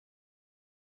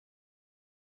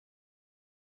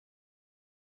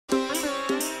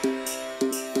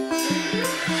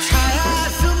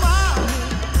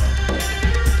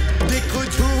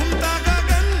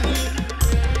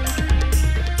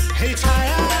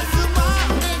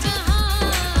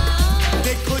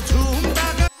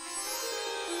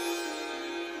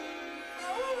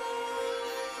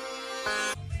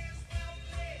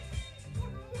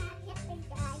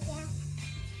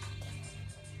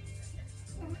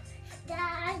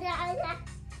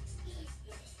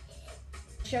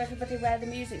show everybody where the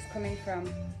music's coming from?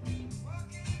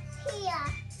 Here.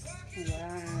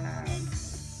 Wow.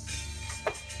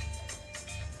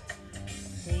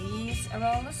 These are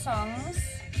all the songs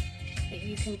that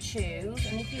you can choose,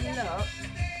 and if you look,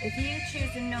 if you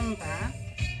choose a number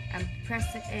and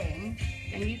press it in,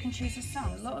 then you can choose a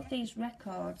song. A lot of these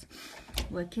records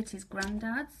were Kitty's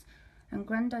granddad's, and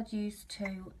Granddad used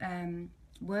to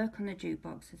work on the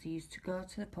jukebox as he used to go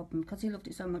to the pub, and because he loved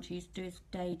it so much he used to do his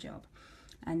day job,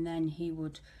 and then he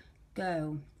would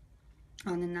go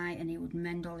on the night and he would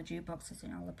mend all the jukeboxes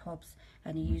in all the pubs,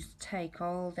 and he used to take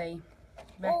all the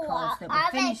records that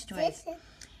were finished with.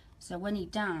 So when he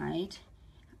died,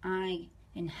 I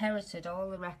inherited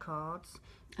all the records,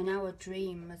 and our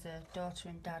dream as a daughter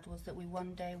and dad was that we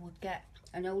one day would get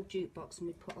an old jukebox and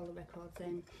we'd put all the records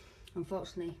in.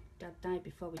 Unfortunately, Dad died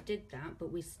before we did that,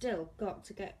 but we still got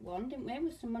to get one, didn't we,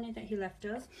 with some money that he left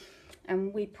us.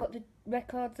 And we put the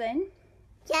records in.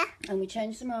 Yeah. And we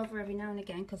change them over every now and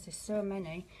again because there's so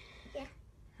many. Yeah.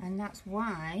 And that's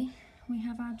why we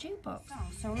have our jukebox.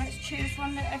 So let's choose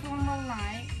one that everyone will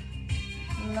like.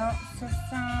 Lots of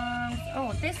songs.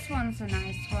 Oh, this one's a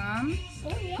nice one.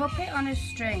 Oh, yeah. Puppet on a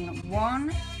String. 1,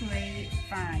 3,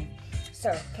 5.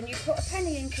 So, can you put a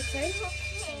penny in, Kitty?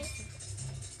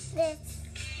 Okay.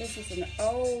 This is an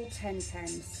old 10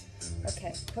 pence.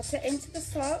 Okay, put it into the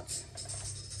slot.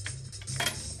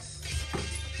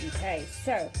 Okay,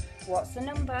 so what's the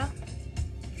number?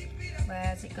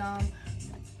 Where's it gone?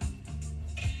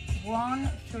 1,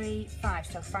 3, 5.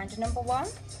 So find a number 1.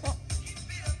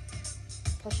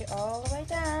 Push it all the way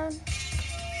down.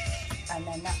 And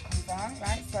then that comes on,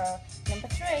 right? So number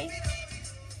 3.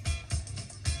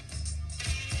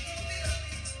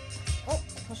 Oh,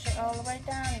 push it all the way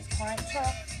down. It's quite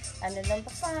tough. And then number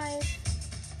 5.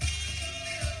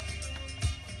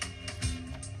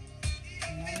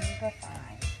 Number 5.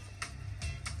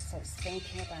 So it's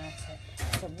thinking about it.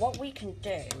 So what we can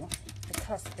do,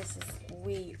 because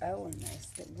we own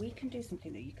this, that we can do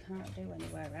something that you can't do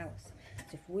anywhere else.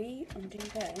 So if we undo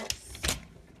this,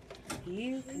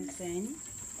 you can sing.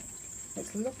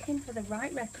 It's looking for the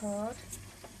right record.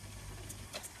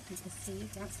 You can see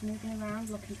that's moving around,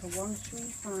 looking for 1, 3,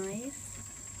 5.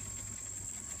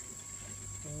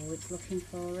 Oh, it's looking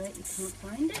for it. You can't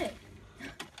find it.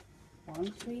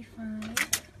 1, 3,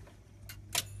 5.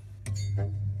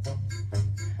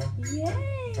 Yay!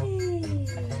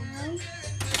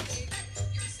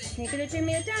 Are you going to do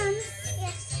me a dance?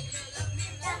 Yes.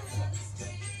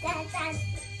 Dance.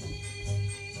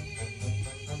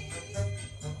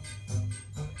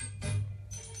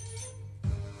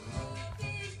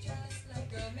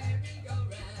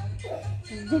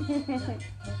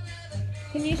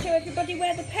 Can you show everybody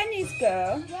where the pennies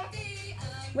go? Yeah.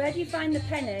 Where do you find the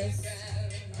pennies?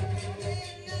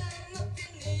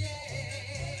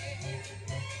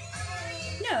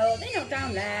 No, they're not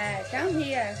down there, down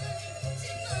here.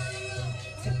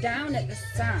 So down at the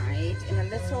side in a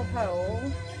little hole,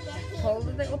 pull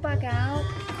the little bag out.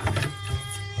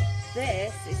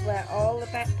 This is where all the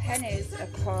pennies are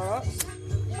caught.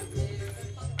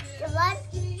 The 1.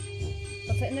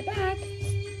 Put it in the bag.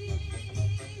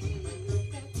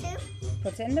 2.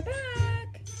 Put it in the bag.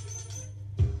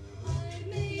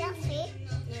 Yeah,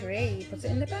 3. Put it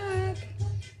in the bag.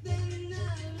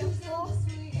 4.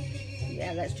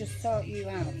 Yeah, let's just sort you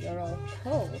out. You're all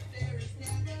cold.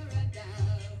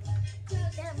 The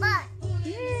 1.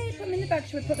 Yay, put them in the bag.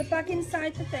 Should we put the bag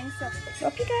inside the thing? So,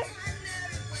 up you go.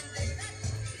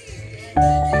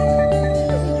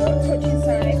 Don't touch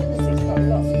inside because it's got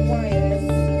lots of wires. You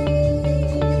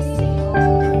can see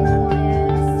all the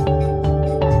wires.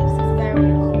 This is very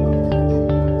old.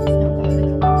 It's not got a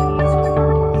little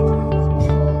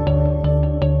computer.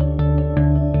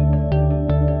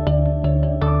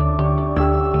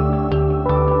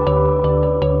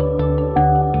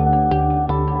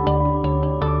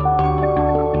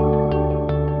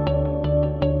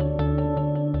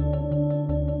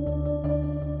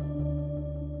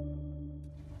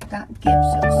 That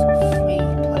gives us free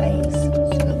plays so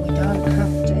that we don't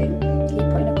have to keep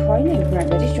putting a coin in. Right,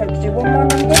 ready? Do you want to do one more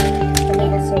number? And then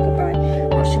we'll say goodbye.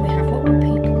 What should we have? What would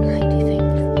people like, do you think?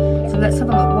 So let's have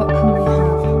a look. What can we have?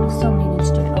 There's so many to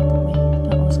do it up, but we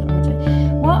don't always get around to it.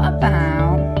 What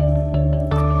about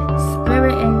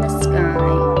Spirit in the Sky?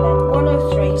 And then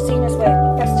 103, seeing as we're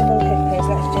festival hippies,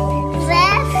 let's do the hippies.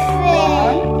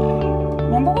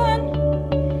 1. Number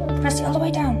 1. Press it all the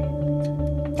way down.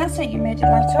 That's it, you made it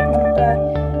light up.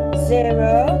 Number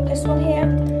 0, this one here,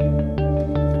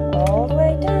 all the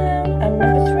way down. And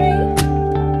number 3,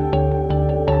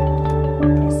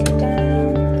 press it down.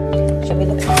 Shall we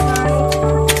look inside?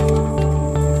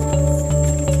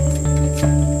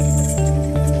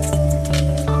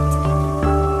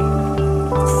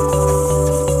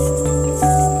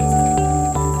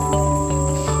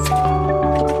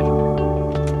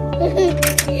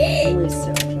 Oh, he's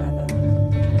so clever.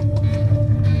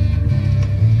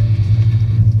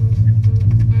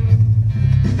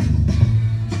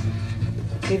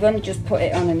 We've only just put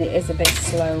it on and it is a bit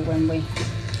slow when we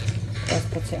first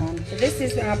put it on. So this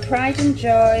is our pride and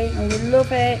joy and we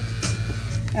love it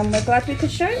and we're glad we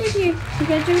could share it with you. You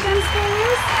going to do a dance for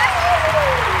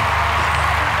us?